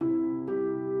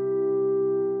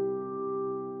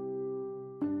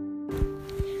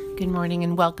Good morning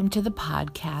and welcome to the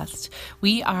podcast.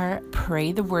 We are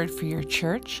Pray the Word for Your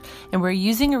Church, and we're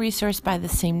using a resource by the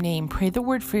same name, Pray the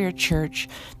Word for Your Church,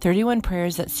 31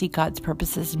 Prayers That Seek God's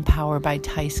Purposes and Power by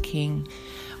Tice King.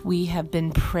 We have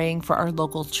been praying for our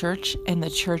local church and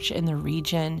the church in the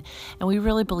region, and we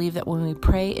really believe that when we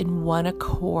pray in one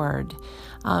accord,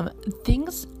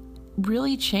 things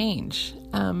really change.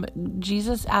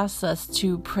 Jesus asks us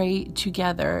to pray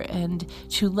together and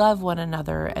to love one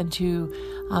another and to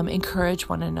encourage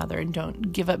one another, and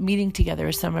don't give up meeting together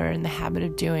as some are in the habit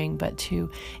of doing, but to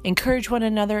encourage one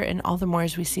another, and all the more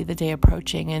as we see the day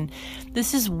approaching. And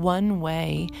this is one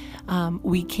way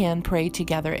we can pray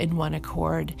together in one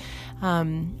accord.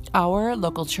 Our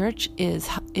local church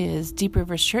is Deep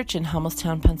Rivers Church in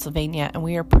Hummelstown, Pennsylvania, and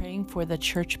we are praying for the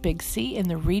Church Big C in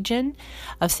the region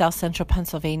of South Central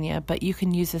Pennsylvania. But you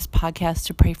can use this podcast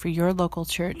to pray for your local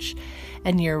church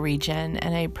and your region,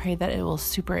 and I pray that it will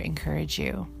super encourage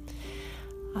you.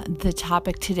 The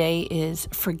topic today is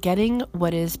forgetting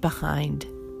what is behind.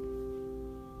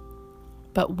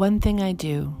 But one thing I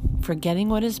do, forgetting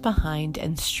what is behind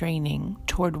and straining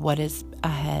toward what is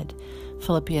ahead.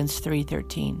 Philippians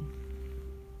 3:13.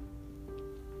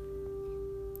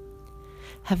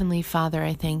 Heavenly Father,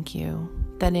 I thank you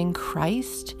that in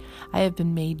Christ I have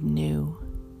been made new.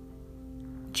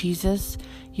 Jesus,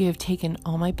 you have taken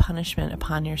all my punishment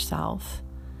upon yourself,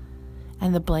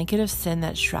 and the blanket of sin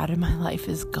that shrouded my life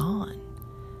is gone.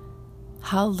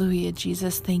 Hallelujah,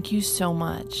 Jesus, thank you so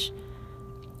much.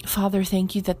 Father,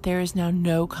 thank you that there is now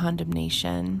no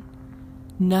condemnation.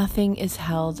 Nothing is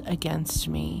held against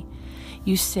me.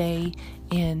 You say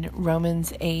in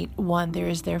Romans 8:1, there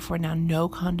is therefore now no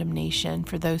condemnation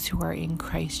for those who are in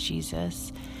Christ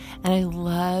Jesus. And I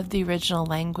love the original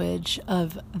language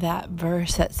of that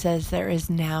verse that says there is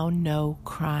now no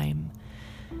crime.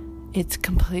 It's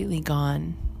completely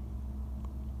gone.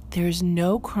 There is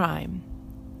no crime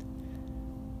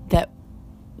that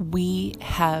we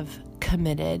have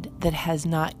committed that has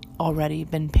not already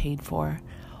been paid for.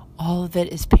 All of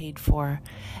it is paid for,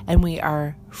 and we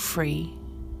are free.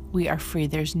 We are free.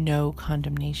 There's no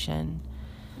condemnation.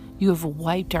 You have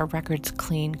wiped our records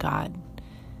clean, God,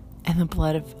 and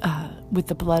with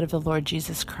the blood of the Lord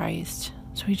Jesus Christ.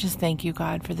 So we just thank you,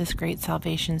 God, for this great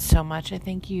salvation so much. I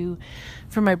thank you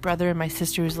for my brother and my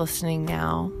sister who's listening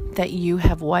now, that you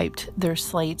have wiped their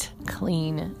slate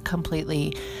clean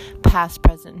completely, past,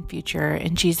 present, and future.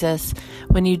 And Jesus,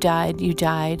 when you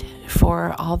died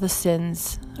for all the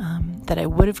sins that I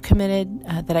would have committed,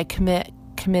 that I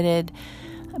committed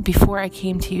before I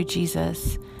came to you,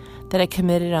 Jesus, that I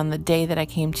committed on the day that I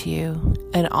came to you,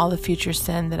 and all the future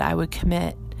sin that I would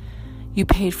commit. You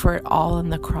paid for it all on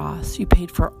the cross. You paid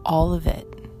for all of it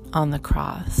on the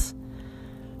cross.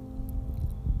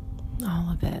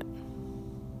 All of it.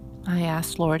 I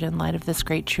ask, Lord, in light of this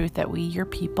great truth, that we, your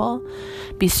people,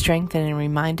 be strengthened and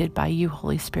reminded by you,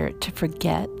 Holy Spirit, to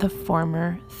forget the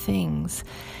former things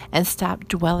and stop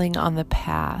dwelling on the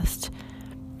past.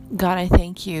 God, I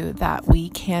thank you that we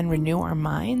can renew our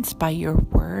minds by your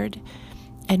word,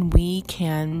 and we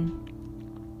can,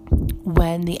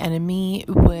 when the enemy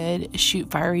would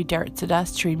shoot fiery darts at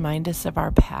us to remind us of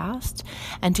our past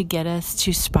and to get us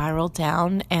to spiral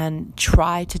down and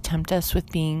try to tempt us with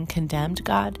being condemned,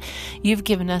 God, you've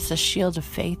given us a shield of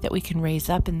faith that we can raise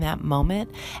up in that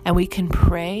moment, and we can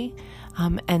pray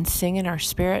and sing in our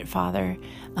spirit, Father,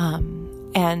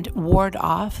 and ward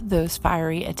off those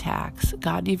fiery attacks.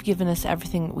 God, you've given us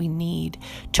everything that we need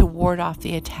to ward off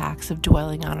the attacks of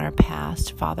dwelling on our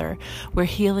past, Father. Where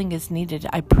healing is needed,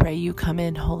 I pray you come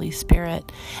in, Holy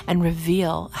Spirit, and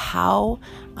reveal how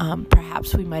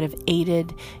perhaps we might have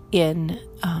aided in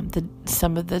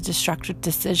some of the destructive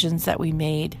decisions that we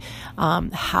made,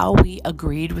 how we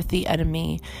agreed with the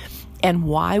enemy, and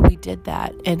why we did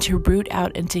that, and to root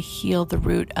out and to heal the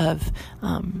root of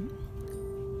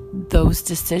those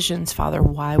decisions, Father,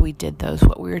 why we did those,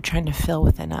 what we were trying to fill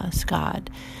within us, God.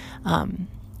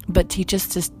 But teach us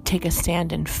to take a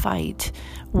stand and fight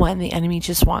when the enemy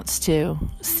just wants to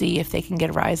see if they can get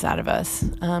a rise out of us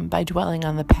by dwelling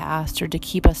on the past, or to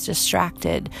keep us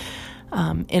distracted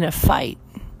in a fight,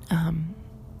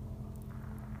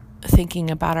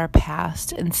 thinking about our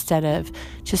past instead of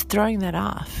just throwing that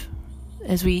off.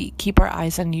 As we keep our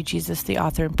eyes on you, Jesus, the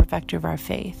author and perfecter of our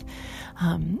faith,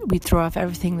 we throw off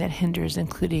everything that hinders,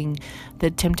 including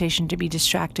the temptation to be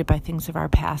distracted by things of our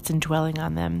past and dwelling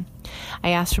on them.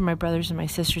 I ask for my brothers and my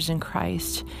sisters in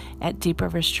Christ at Deep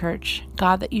Rivers Church,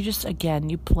 God, that you just, again,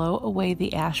 you blow away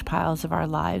the ash piles of our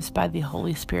lives by the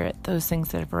Holy Spirit, those things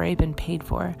that have already been paid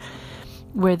for.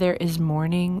 Where there is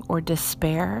mourning or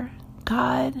despair,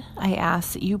 God, I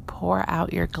ask that you pour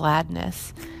out your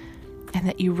gladness and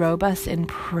that you robe us in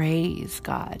praise,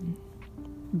 God.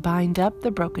 Bind up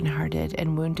the brokenhearted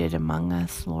and wounded among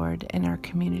us, Lord, in our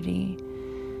community.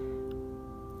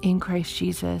 In Christ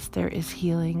Jesus, there is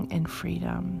healing and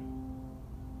freedom.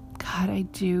 God, I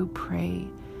do pray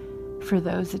for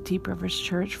those at Deep Rivers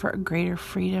Church for a greater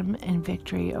freedom and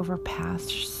victory over past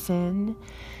sin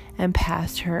and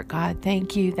past hurt. God,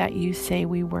 thank you that you say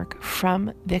we work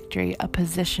from victory, a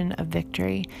position of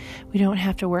victory. We don't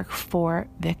have to work for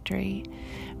victory.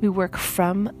 We work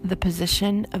from the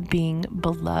position of being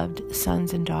beloved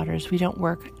sons and daughters. We don't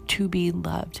work to be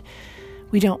loved.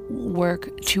 We don't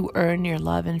work to earn your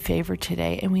love and favor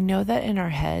today. And we know that in our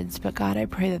heads, but God, I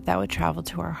pray that that would travel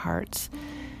to our hearts,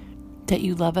 that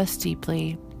you love us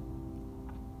deeply.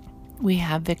 We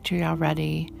have victory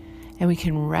already, and we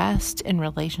can rest in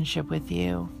relationship with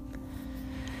you.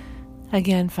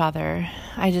 Again, Father,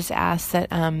 I just ask that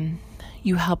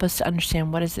you help us to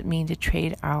understand what does it mean to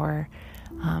trade our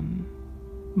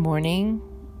mourning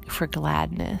for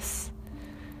gladness,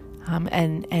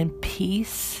 and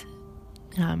peace,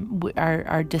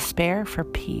 our despair for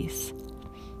peace.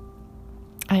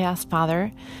 I ask,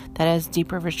 Father, that as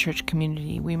Deep Rivers Church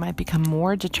community, we might become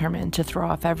more determined to throw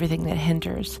off everything that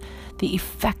hinders the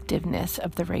effectiveness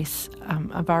of the race,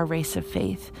 of our race of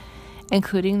faith,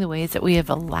 including the ways that we have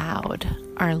allowed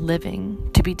our living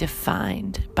to be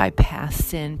defined by past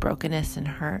sin, brokenness, and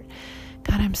hurt.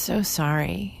 God, I'm so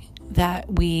sorry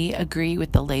that we agree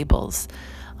with the labels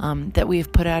that we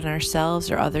have put on ourselves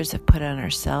or others have put on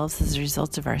ourselves as a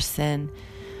result of our sin.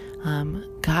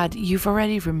 God, you've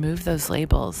already removed those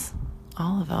labels,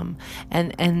 all of them,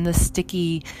 and the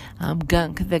sticky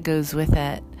gunk that goes with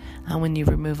it when you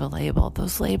remove a label.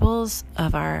 Those labels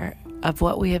of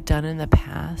what we have done in the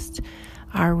past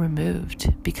are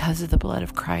removed because of the blood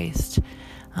of Christ.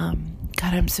 God,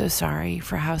 I'm so sorry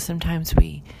for how sometimes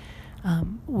we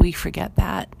forget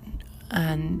that,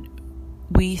 and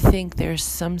we think there's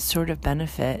some sort of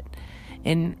benefit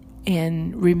in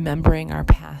remembering our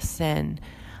past sin,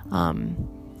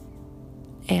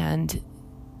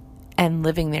 and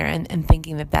living there and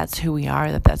thinking that that's who we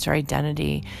are, that that's our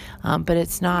identity. But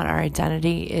it's not. Our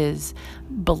identity is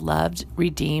beloved,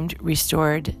 redeemed,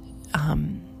 restored,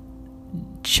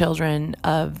 children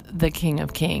of the King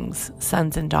of Kings,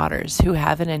 sons and daughters who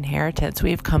have an inheritance.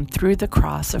 We have come through the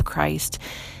cross of Christ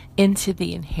into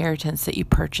the inheritance that you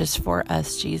purchased for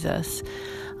us, Jesus.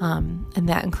 And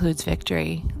that includes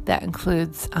victory. That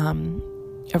includes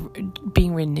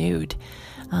being renewed.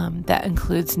 That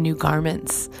includes new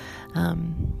garments.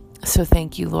 So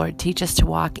thank you, Lord. Teach us to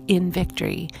walk in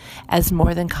victory as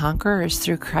more than conquerors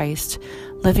through Christ,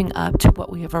 living up to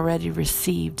what we have already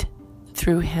received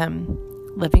through him,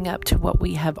 living up to what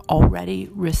we have already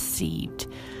received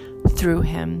through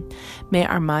him. May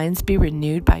our minds be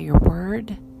renewed by your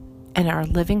word and our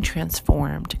living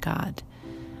transformed, God.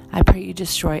 I pray you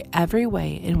destroy every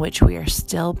way in which we are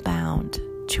still bound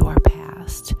to our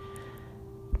past.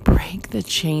 Break the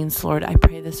chains, Lord. I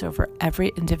pray this over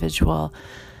every individual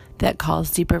that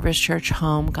calls Deep Rivers Church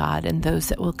home, God, and those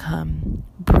that will come.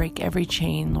 Break every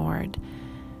chain, Lord.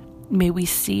 May we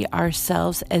see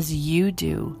ourselves as you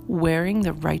do, wearing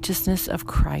the righteousness of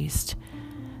Christ.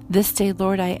 This day,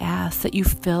 Lord, I ask that you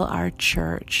fill our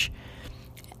church,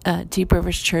 Deep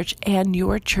Rivers Church, and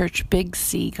your church, Big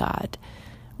C, God,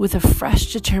 with a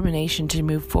fresh determination to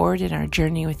move forward in our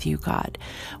journey with you, God,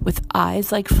 with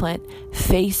eyes like flint,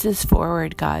 faces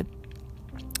forward, God,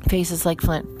 faces like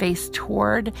flint, face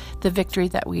toward the victory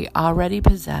that we already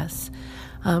possess,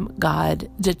 God,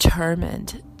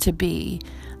 determined to be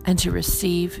and to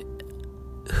receive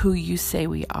who you say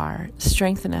we are.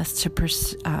 Strengthen us to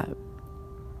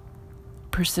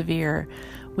persevere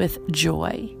with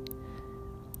joy.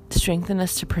 Strengthen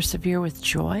us to persevere with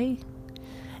joy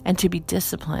and to be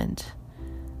disciplined,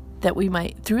 that we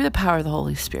might, through the power of the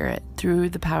Holy Spirit,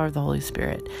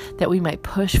 that we might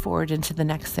push forward into the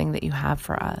next thing that you have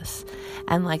for us.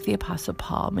 And like the Apostle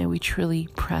Paul, may we truly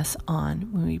press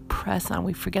on. When we press on,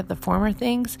 we forget the former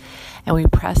things and we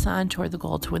press on toward the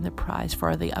goal to win the prize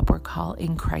for the upward call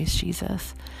in Christ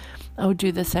Jesus. Oh,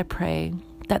 do this, I pray,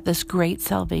 that this great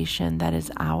salvation that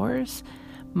is ours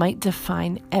might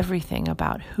define everything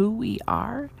about who we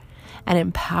are and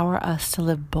empower us to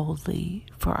live boldly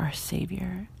for our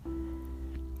Savior.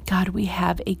 God, we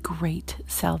have a great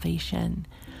salvation.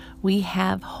 We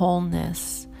have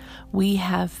wholeness. We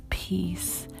have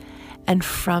peace. And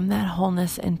from that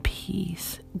wholeness and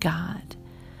peace, God,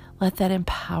 let that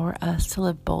empower us to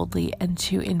live boldly and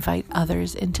to invite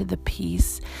others into the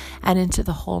peace and into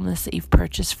the wholeness that you've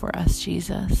purchased for us,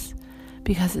 Jesus,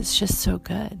 because it's just so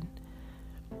good.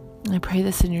 I pray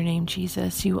this in your name,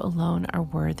 Jesus. You alone are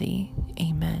worthy.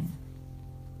 Amen.